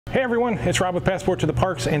Hey everyone, it's Rob with Passport to the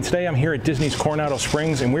Parks, and today I'm here at Disney's Coronado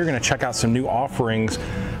Springs, and we're going to check out some new offerings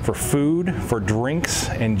for food, for drinks,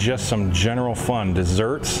 and just some general fun.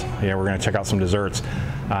 Desserts. Yeah, we're going to check out some desserts.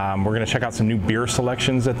 We're going to check out some new beer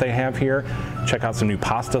selections that they have here, check out some new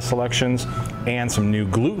pasta selections, and some new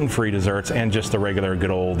gluten-free desserts, and just the regular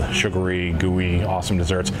good old sugary, gooey, awesome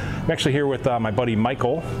desserts. I'm actually here with my buddy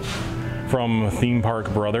Michael from Theme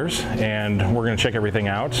Park Brothers, and we're going to check everything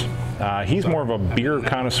out. He's more of a beer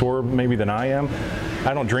connoisseur maybe than I am.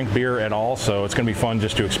 I don't drink beer at all, so it's going to be fun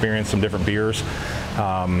just to experience some different beers.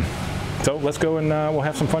 So let's go and we'll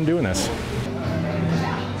have some fun doing this.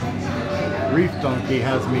 Reef Donkey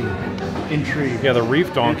has me intrigued. Yeah, the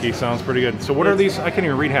Reef Donkey sounds pretty good. So what are these? I can't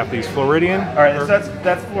even read half these. Floridian? All right, so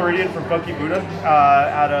that's Floridian from Funky Buddha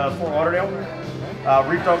out of Fort Lauderdale.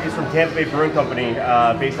 Reef Donkey is from Tampa Bay Brewing Company,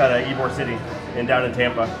 based out of Ybor City down in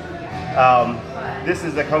Tampa. This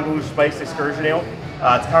is the Kungaloo Spice Excursion Ale.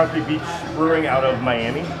 It's Concrete Beach Brewing out of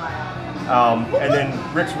Miami. And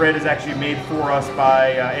then Rick's Red is actually made for us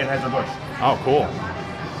by Anheuser-Busch. Oh, cool.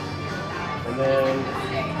 And then,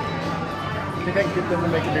 You think I can get them to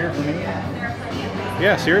make a beer for me?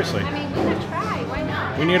 Yeah, seriously. I mean, give it a try. Why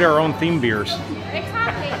not? We need our own theme beers.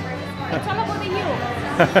 Exactly. It's all about you.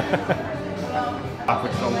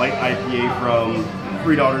 which is a light IPA from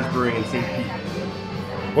Three Daughters Brewing in St. Pete.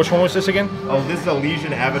 Which one was this again? Oh, this is a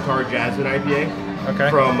Legion Avatar Jasmine IPA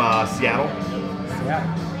from Seattle.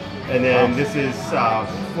 And then this is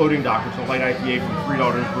Floating Dock, which is a light IPA from Three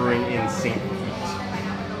Daughters Brewing in St. Pete.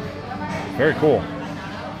 Very cool.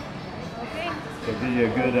 So give you a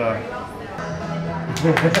good.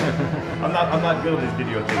 I'm not good at these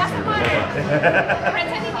video things here.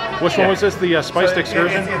 Which one was this? The Spiced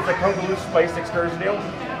Excursion? It's a Kungaloo Spiced Excursion Ale.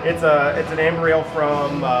 It's an amber ale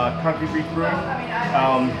from Concrete Beach Brewing,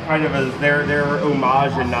 kind of as their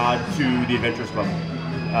homage and nod to the Adventurers Club.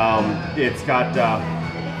 It's got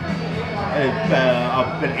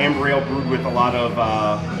an amber ale brewed with a lot of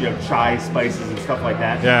chai spices and stuff like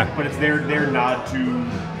that. Yeah. But it's their nod to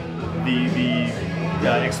the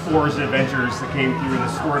explorers and adventurers that came through, the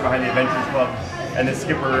story behind the Adventurers Club, and the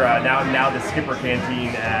Skipper now the Skipper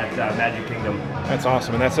Canteen at Magic Kingdom. That's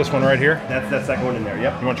awesome, and that's this one right here? That's that second one in there.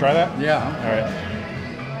 Yep. You want to try that? Yeah. All right.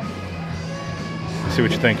 Let's see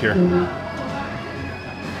what you think here.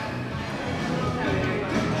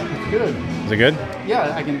 It's good. Is it good?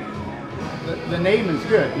 Yeah, I can. The name is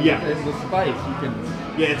good. Yeah. It's the spice. You can.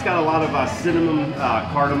 Yeah, it's got a lot of cinnamon,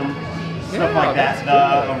 cardamom, stuff Yeah, like that.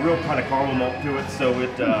 that's A real kind of caramel malt to it, so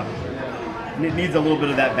it needs a little bit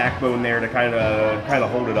of that backbone there to kind of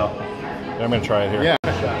hold it up. I'm going to try it here. Yeah.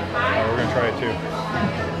 We're going to try it too.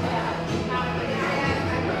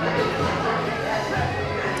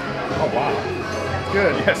 Oh wow. It's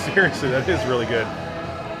good. Yeah, seriously, that is really good.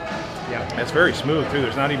 Yeah. It's very smooth too.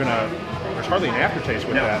 There's not even there's hardly an aftertaste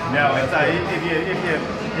with that. No. It's,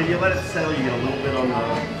 if you let it settle, you get a little bit on the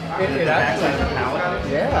backside of the palate.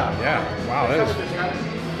 Yeah. Yeah. Wow,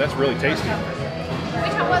 that's really tasty.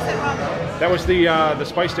 Which one was it, Robert? That was the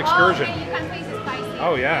Spiced Excursion. Oh, okay, you can taste the spicy.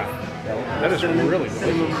 Oh yeah. That is really delicious.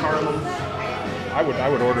 Cinnamon, cardamom. I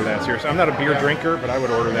would order that, seriously. I'm not a beer drinker, but I would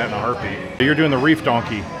order that in a heartbeat. You're doing the Reef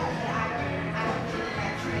Donkey.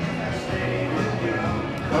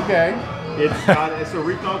 Okay. It's got, so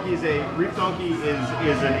Reef Donkey is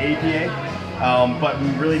an APA, but we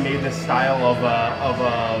really made this style of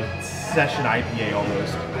a session IPA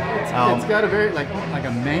almost. It's got a very like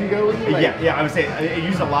a mango. Yeah. I would say it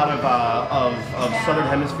used a lot of Southern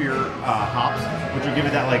Hemisphere hops, which would give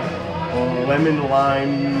it that like lemon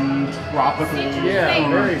lime tropical. Yeah,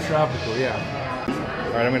 very tropical. Yeah.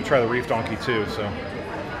 All right, I'm going to try the Reef Donkey too. So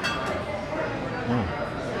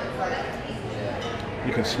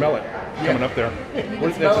you can smell it coming up there.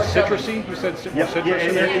 What is that? Citrusy? You said citrus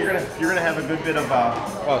in there. You're gonna have a good bit of.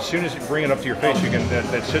 Well, as soon as you bring it up to your face, you can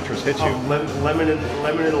that citrus hits you. Lemon and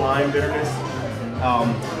lime bitterness.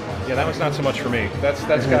 Yeah, that was not so much for me. That's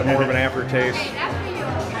got more of an aftertaste.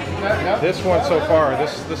 Okay, that's for you. This one so far,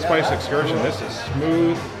 this Spice Excursion, this is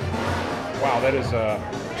smooth. Wow, that's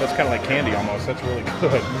kind of like candy almost. That's really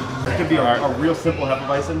good. It could be a real simple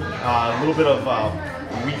Hefeweizen. A little bit of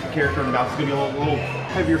wheat character in the mouth. It's gonna be a little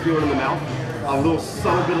heavier feeling in the mouth. A little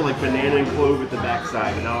subtle bit of like banana and clove at the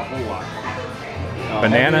backside, but not a whole lot.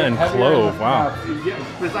 Banana and clove, wow. Yeah,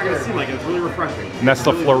 but it's not gonna seem like it. It's really refreshing. And that's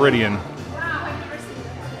the really Floridian.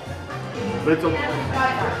 But it's a.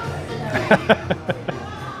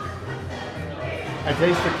 I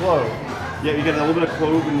taste the clove. Yeah, you get a little bit of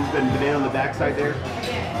clove and banana on the backside there.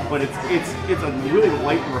 But it's a really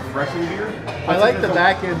light and refreshing beer. I like the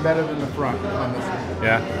back end better than the front on this one.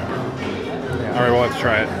 Yeah? All right, well, let's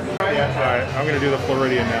try it. Yeah, all right. I'm gonna do the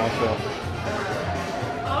Floridian now. So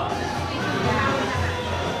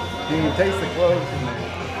You can taste the cloves in there.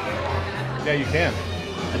 yeah, you can.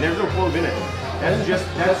 And there's no clove in it. That's just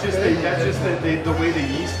the way the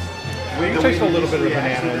yeast. You can taste a little bit of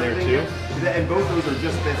banana in there too. And both of those are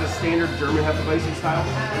just, it's a standard German Hefeweizen style.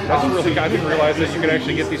 That's really. I didn't realize that you could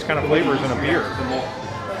actually get these kind of flavors in a beer.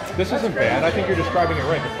 This isn't bad. I think you're describing it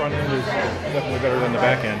right. The front end is definitely better than the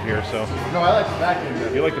back end here. So No, I like the back end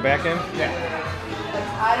better. you like the back end? Yeah.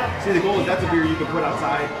 See, the goal is that's a beer you can put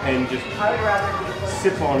outside and just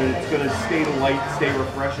sip on it. It's going to stay light, stay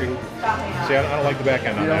refreshing. See, I don't like the back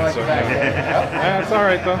end on You don't that. like So the back yeah. end? That's all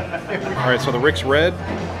right though. All right, so the Rick's Red.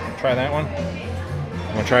 Try that one.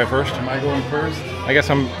 I'm gonna try it first. Am I going first? I guess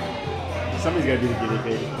I'm. Somebody's got to be the guinea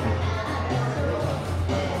pig.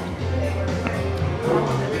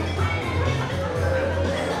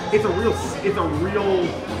 It's a real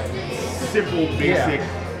simple, basic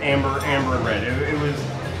amber and red. It was.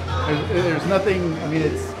 There's nothing. I mean,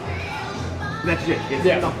 it's. That's it. It's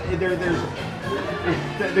Yeah.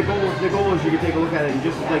 the goal is you can take a look at it and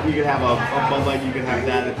just like you could have a Bud Light, you can have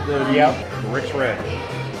that. Yep. Rick's Red.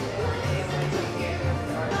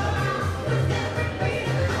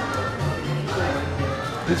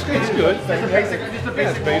 It's good. It's a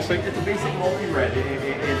basic basic. It's a basic malty red.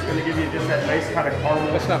 It's going to give you just that nice kind of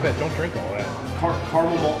caramel. That's not bad. Don't drink all that.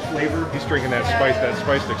 Caramel malt flavor. He's drinking that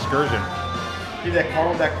spiced excursion. Give that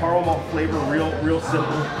caramel malt flavor, real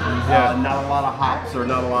simple. Yeah. Not a lot of hops or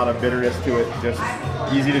not a lot of bitterness to it. Just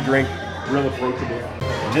easy to drink, real approachable.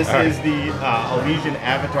 This is the Elysian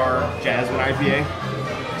Avatar Jasmine IPA.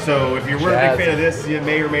 So if you're a big fan of this, you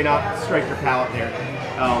may or may not strike your palate there.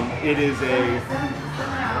 It is a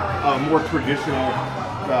more traditional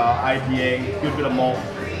IPA, good bit of malt,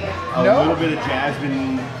 a little bit of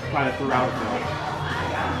jasmine kind of throughout.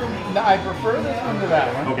 No, I prefer this one to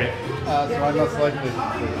that one. Okay. So I must like the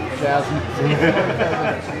jasmine.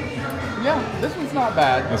 Yeah, this one's not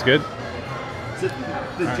bad. That's good. So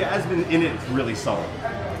the jasmine in it is really subtle.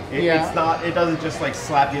 Yeah. It's not. It doesn't just like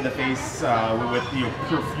slap you in the face with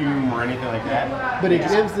perfume or anything like that. But it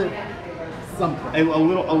gives it something. A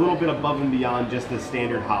little bit above and beyond just the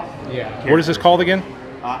standard hop. Yeah. What is this called again?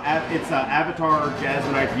 It's Avatar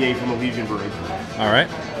Jasmine IPA from Elysian Brewery. All right.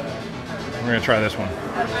 We're gonna try this one.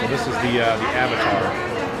 So this is the Avatar.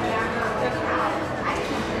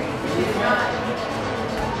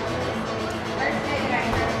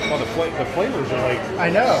 Well, the flavors are like I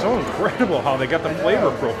know. so incredible how they got the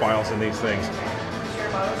flavor profiles in these things.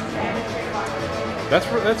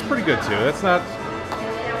 That's pretty good too. That's not.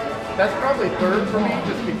 That's probably third for me,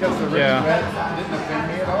 just because the Rick's Yeah. Red didn't offend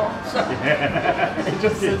me at all. It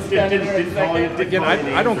just sits down in there second. Again,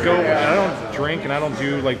 I don't go. I don't drink and I don't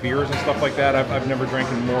do like beers and stuff like that. I've never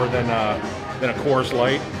drinking more than a Coors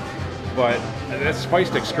Light. But that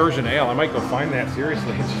spiced excursion ale, I might go find that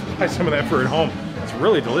seriously and just buy some of that for at home. It's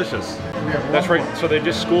really delicious. That's right. So they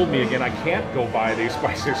just schooled me again. I can't go buy the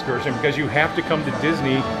spiced excursion because you have to come to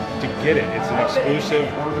Disney to get it. It's an exclusive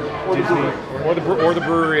Disney or the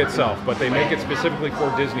brewery itself, but they make it specifically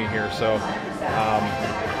for Disney here. So,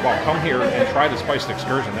 well, come here and try the spiced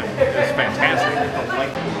excursion. It's fantastic.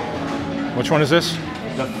 Which one is this?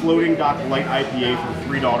 The Floating Dock Light IPA from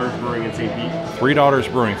Three Daughters Brewing in St. Pete. Three Daughters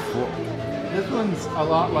Brewing. This one's a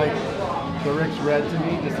lot like the Rick's Red to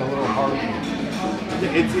me, just a little harder.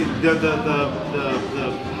 It's the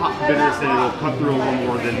hop bitterness in it will cut through a little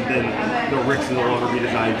more than the Rick's and the longer be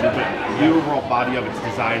designed to, but the overall body of it's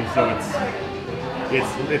designed so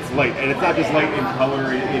it's light, and it's not just light in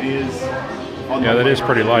color. It is. On Yeah, that is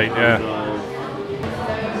pretty light. Yeah.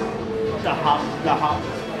 The hop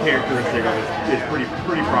characteristic of it is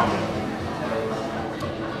pretty prominent.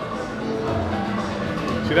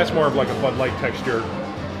 See, that's more of like a Bud Light texture.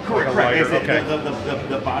 Correct. Lighter, okay.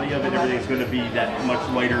 The body of it, everything's going to be that much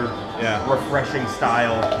lighter, refreshing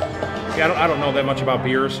style. Yeah, I don't know that much about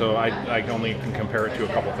beer, so I only can compare it to a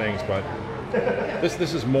couple things, but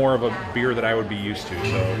this is more of a beer that I would be used to.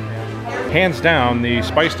 So, hands down, the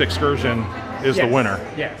spiced excursion is the winner.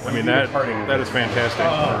 Yes. I mean that is fantastic.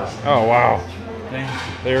 Oh wow.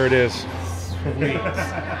 There it is.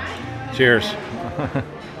 Cheers.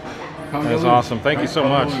 That's awesome. Thank you so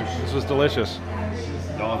much. This was delicious.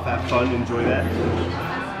 Y'all have fun. Enjoy that.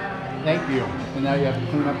 Thank you. And now you have to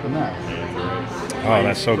clean up the mess. Oh,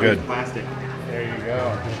 that's so good. Plastic. There you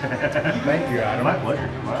go. Thank you, Adam. My pleasure.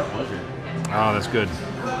 My pleasure. Oh, that's good.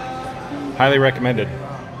 Highly recommended.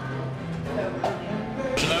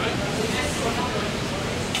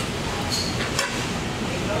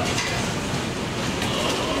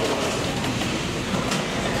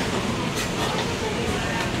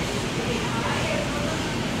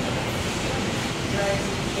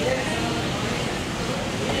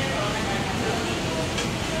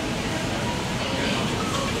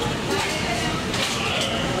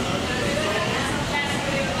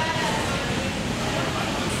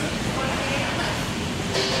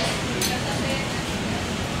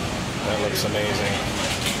 looks amazing.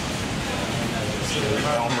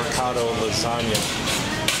 El Mercado lasagna.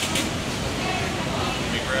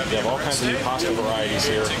 They have all kinds of new pasta varieties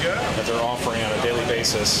here that they're offering on a daily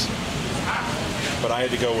basis. But I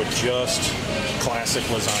had to go with just classic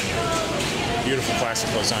lasagna. Beautiful classic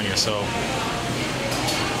lasagna. So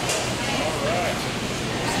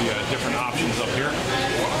you got different options up here.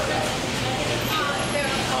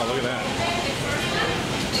 Oh, look at that.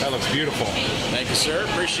 That looks beautiful. Thank you, sir.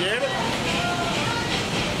 Appreciate it.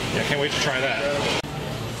 Yeah, can't wait to try that.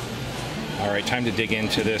 All right, time to dig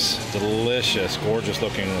into this delicious, gorgeous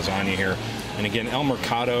looking lasagna here. And again, El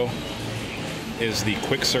Mercado is the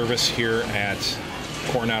quick service here at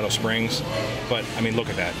Coronado Springs. But I mean, look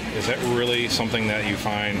at that. Is that really something that you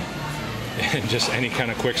find in just any kind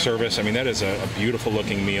of quick service? I mean, that is a beautiful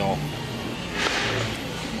looking meal.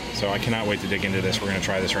 So I cannot wait to dig into this. We're gonna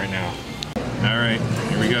try this right now. All right,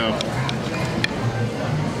 here we go.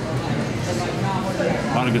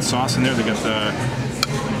 A lot of good sauce in there. They got the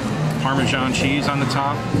Parmesan cheese on the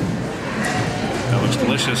top. That looks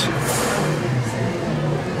delicious.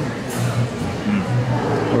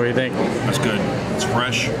 What do you think? That's good. It's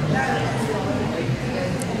fresh.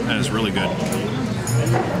 That is really good.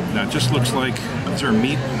 Now it just looks like, is there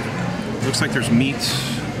meat? It looks like there's meat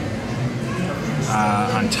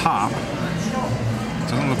on top. It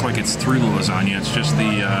doesn't look like it's through the lasagna. It's just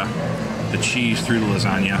the cheese through the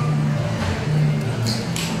lasagna.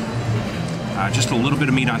 Just a little bit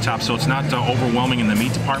of meat on top, so it's not overwhelming in the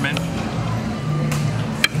meat department.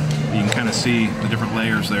 You can kind of see the different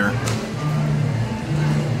layers there.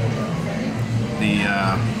 The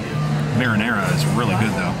marinara is really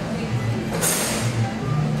good, though.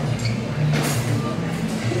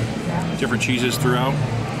 Different cheeses throughout.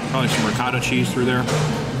 Probably some ricotta cheese through there.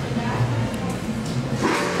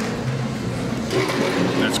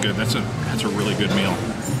 That's good. That's a really good meal.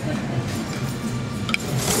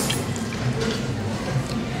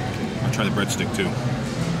 I'll try the breadstick too.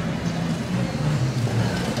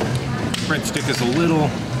 Breadstick is a little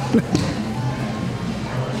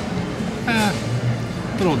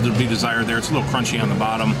to be desired there. It's a little crunchy on the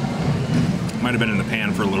bottom. Might have been in the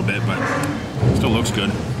pan for a little bit, but still looks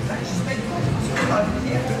good.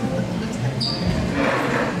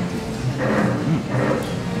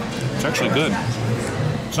 It's actually good.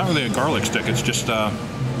 It's not really a garlic stick. It's just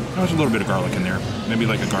there's a little bit of garlic in there. Maybe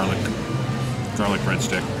like a garlic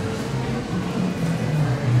breadstick.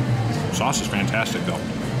 Sauce is fantastic, though.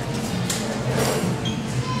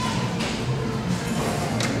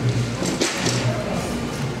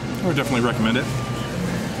 I would definitely recommend it.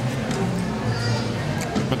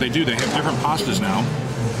 But they have different pastas now.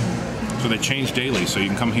 So they change daily. So you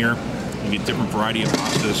can come here and get different variety of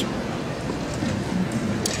pastas.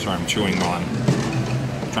 Sorry, I'm chewing while I'm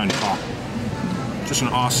trying to talk. Just an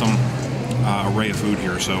awesome array of food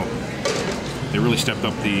here. So they really stepped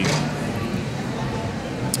up the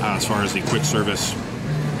as far as the quick service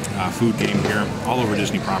food game here, all over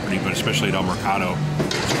Disney property, but especially at El Mercado.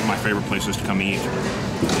 It's one of my favorite places to come eat,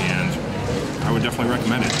 and I would definitely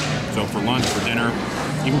recommend it. So for lunch, for dinner,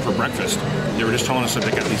 even for breakfast, they were just telling us that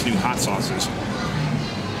they got these new hot sauces.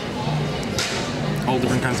 All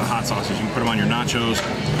different kinds of hot sauces. You can put them on your nachos,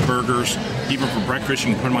 burgers, even for breakfast,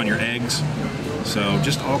 you can put them on your eggs. So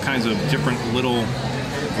just all kinds of different little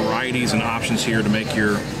varieties and options here to make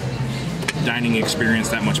your dining experience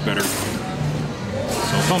that much better.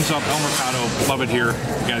 So thumbs up, El Mercado, love it here.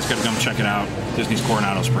 You guys gotta come check it out. Disney's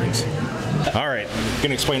Coronado Springs. All right, I'm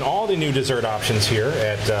gonna explain all the new dessert options here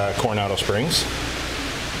at Coronado Springs.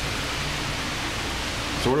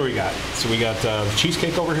 So what do we got? So we got the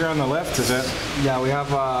cheesecake over here on the left, is that? Yeah, we have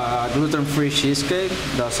gluten-free cheesecake.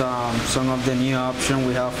 That's some of the new options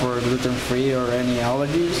we have for gluten-free or any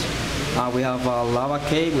allergies. We have lava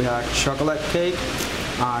cake, we have chocolate cake,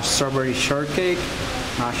 strawberry shortcake,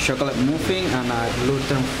 chocolate muffin, and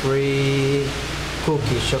gluten-free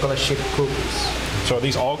cookies, chocolate chip cookies. So are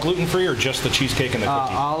these all gluten-free or just the cheesecake and the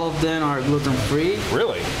cookie? All of them are gluten-free.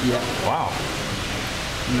 Really? Yeah. Wow.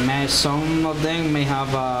 Some of them may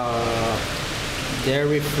have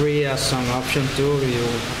dairy-free as some option too. You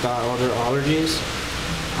got other allergies.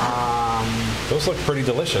 Those look pretty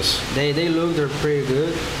delicious. They're pretty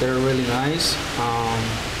good. They're really nice.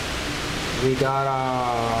 We got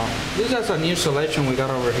this is a new selection we got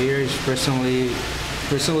over here. It's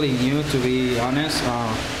recently new, to be honest.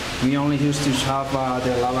 We only used to have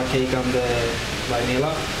the lava cake and the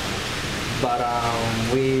vanilla, but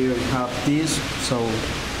we have this, so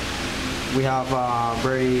we have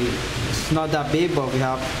it's not that big, but we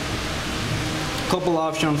have a couple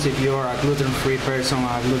options if you're a gluten-free person or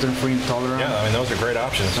a gluten-free intolerant. Yeah, I mean, those are great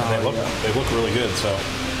options. And they look really good. So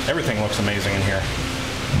Everything looks amazing in here.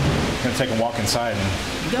 I'm gonna take a walk inside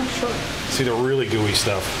and see the really gooey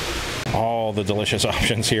stuff. All the delicious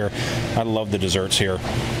options here. I love the desserts here.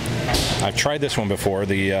 I've tried this one before,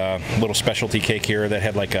 the little specialty cake here that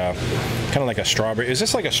had like a kind of like a strawberry. Is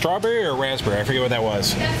this like a strawberry or a raspberry? I forget what that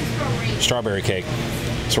was. That's strawberry. Strawberry cake.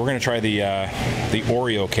 So we're gonna try the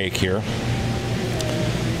Oreo cake here.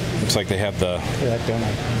 Looks like they have the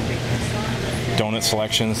donut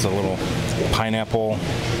selections, the little pineapple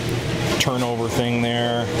turnover thing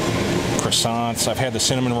there. Croissants. I've had the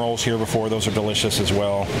cinnamon rolls here before. Those are delicious as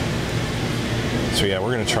well. So yeah,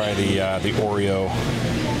 we're gonna try the Oreo.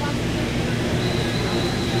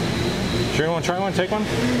 Sure, you want to try one? Take one?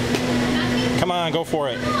 Come on, go for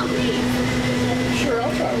it. Sure,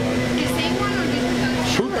 I'll try one. The same one or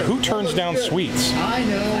different? Who turns down sweets? I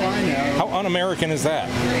know. How un-American is that?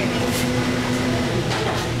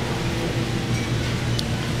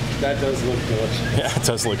 That does look delicious. Yeah, it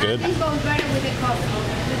does look good. It goes better with the coffee,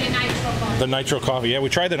 with the nitro coffee. The nitro coffee. Yeah, we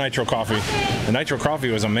tried the nitro coffee. Okay. The nitro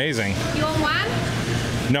coffee was amazing. You want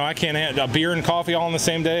one? No, I can't have a beer and coffee all on the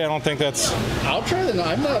same day. I don't think that's... I'll try the.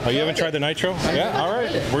 I'm not. Oh, you haven't tried the nitro? Yeah, all right.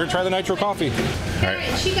 We're going to try the nitro coffee. All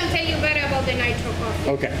right. She can tell you better about the nitro coffee.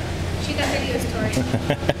 Okay. She can tell you a story.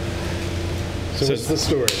 So what's the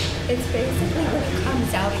story? It's basically when it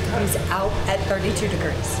comes out at 32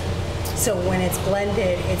 degrees. So when it's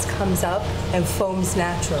blended, it comes up and foams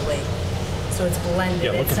naturally. So it's blended.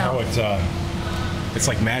 Yeah, look at how it's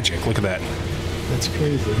like magic. Look at that. That's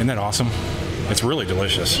crazy. Isn't that awesome? It's really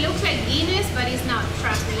delicious. It looks like Guinness, but it's not.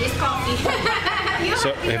 Trust me, it's coffee.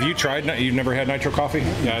 So, have you tried? You've never had nitro coffee?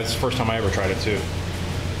 Yeah, it's the first time I ever tried it too.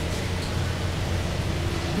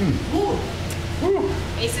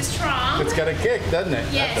 It's strong. It's got a kick, doesn't it?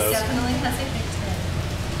 Yes, does. Definitely has a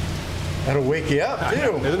mix. That'll wake you up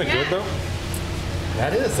too. Isn't it good though?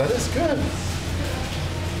 That is good.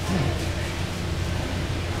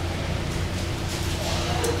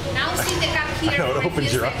 Now see the cup here. I know, it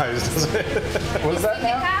opens your eyes, doesn't it? What's that See the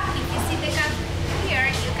now? cup. If you see the cup here,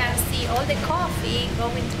 you can see all the coffee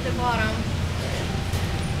going to the bottom.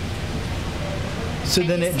 So And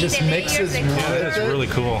then you it see just the mixes layers that with come Yeah, that's it really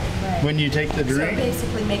cool. when you take the So it drink.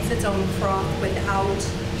 basically makes its own froth without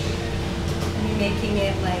you making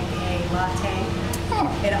it like a latte.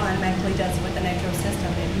 It automatically does it with the nitro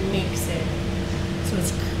system. It makes it so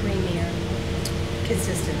it's creamier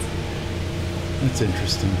consistency. That's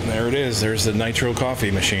interesting. There it is. There's the nitro coffee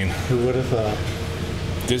machine. Who would have thought?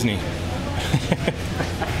 Disney.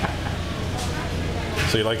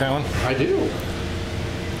 So you like that one? I do.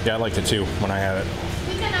 Yeah, I liked it too when I had it.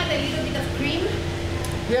 We can add a little bit of cream.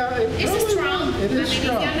 Yeah, It's strong. It is If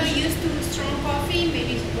strong. you're not used to strong coffee,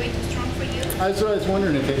 maybe it's way too strong for you. I was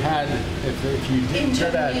wondering if it had, if you In didn't try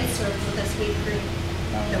Germany, that. it's served with a sweet cream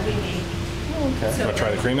that we made. Okay. So Want to try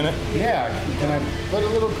the cream in it? Yeah, can I put a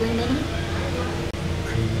little cream in it?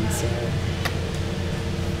 Cream inside.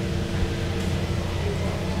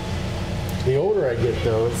 The older I get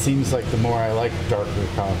though, it seems like the more I like darker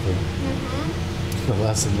coffee. The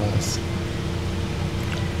less and less.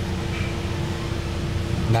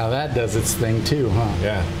 Now that does its thing too, huh?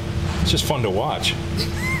 Yeah. It's just fun to watch.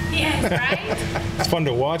 Yes, right? It's fun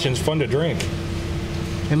to watch and it's fun to drink.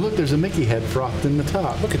 And look, there's a Mickey head frothed in the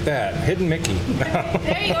top. Look at that. Hidden Mickey.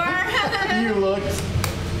 There you are. You looked.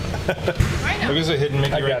 Right now. Look, there's a hidden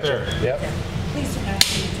Mickey right Gotcha. there. Yep. please do not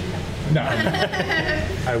eat too much. No,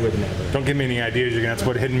 I would never. Don't give me any ideas. You're going to have to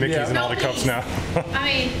put hidden Mickeys Yeah. in all the No, cups please. now.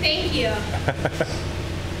 I mean, thank you.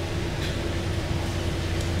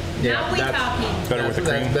 Now we're talking. Better with the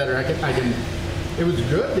cream. That's better. I can. It was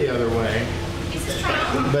good the other way. It's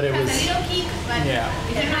strong. But it has was- a little kick, but Yeah.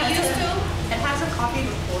 if you're not used to, It has a coffee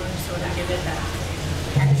reporter, so to give it that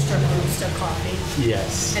extra boost of coffee.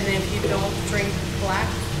 Yes. And then if you don't drink black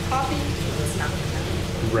coffee, it's not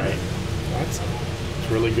good. Right. That's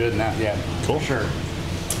it's really good now. Yeah. Cool. Sure.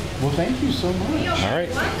 Well, thank you so much. you're All right.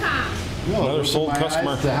 welcome. You Another opened sold my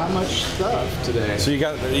customer. eyes to how much stuff today. So you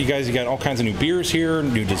guys you got all kinds of new beers here,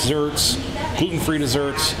 new desserts, gluten-free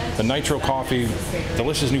desserts, the nitro coffee,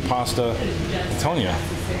 delicious new pasta. I'm telling you,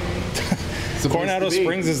 It's the place Coronado to be.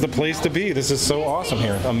 Springs is the place to be. This is so awesome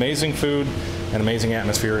here. Amazing food, an amazing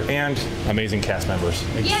atmosphere, and amazing cast members.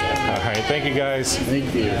 All right, thank you guys.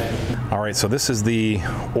 Thank you. All right, so this is the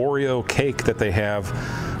Oreo cake that they have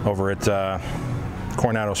over at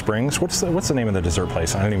Coronado Springs. What's the name of the dessert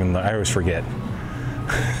place? I always forget.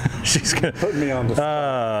 She's gonna Put me on the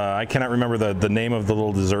spot. I cannot remember the name of the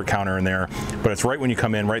little dessert counter in there, but it's right when you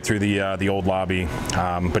come in, right through the old lobby.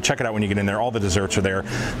 But check it out when you get in there. All the desserts are there.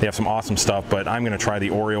 They have some awesome stuff. But I'm gonna try the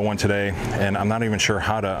Oreo one today, and I'm not even sure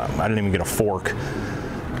how to. I didn't even get a fork.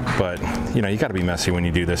 But, you know, you gotta be messy when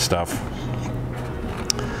you do this stuff.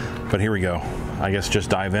 But here we go. I guess just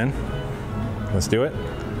dive in. Let's do it,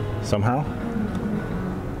 somehow.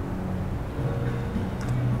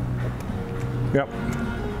 Yep.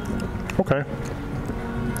 Okay.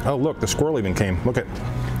 Oh, look, the squirrel even came. Look at,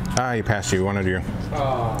 he passed you, one of you.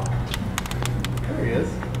 Oh, there he is.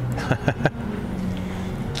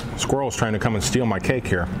 Squirrel's trying to come and steal my cake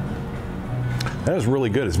here. That is really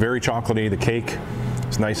good. It's very chocolatey. The cake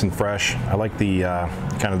is nice and fresh. I like the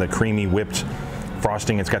kind of the creamy whipped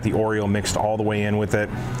frosting. It's got the Oreo mixed all the way in with it.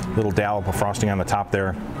 Little dollop of frosting on the top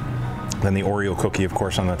there. Then the Oreo cookie, of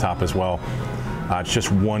course, on the top as well. It's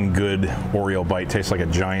just one good Oreo bite. Tastes like a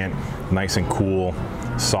giant, nice and cool,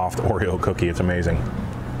 soft Oreo cookie. It's amazing.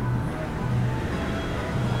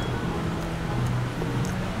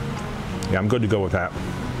 Yeah, I'm good to go with that.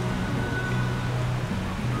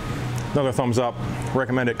 Another thumbs up.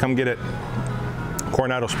 Recommend it. Come get it.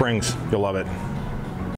 Coronado Springs. You'll love it.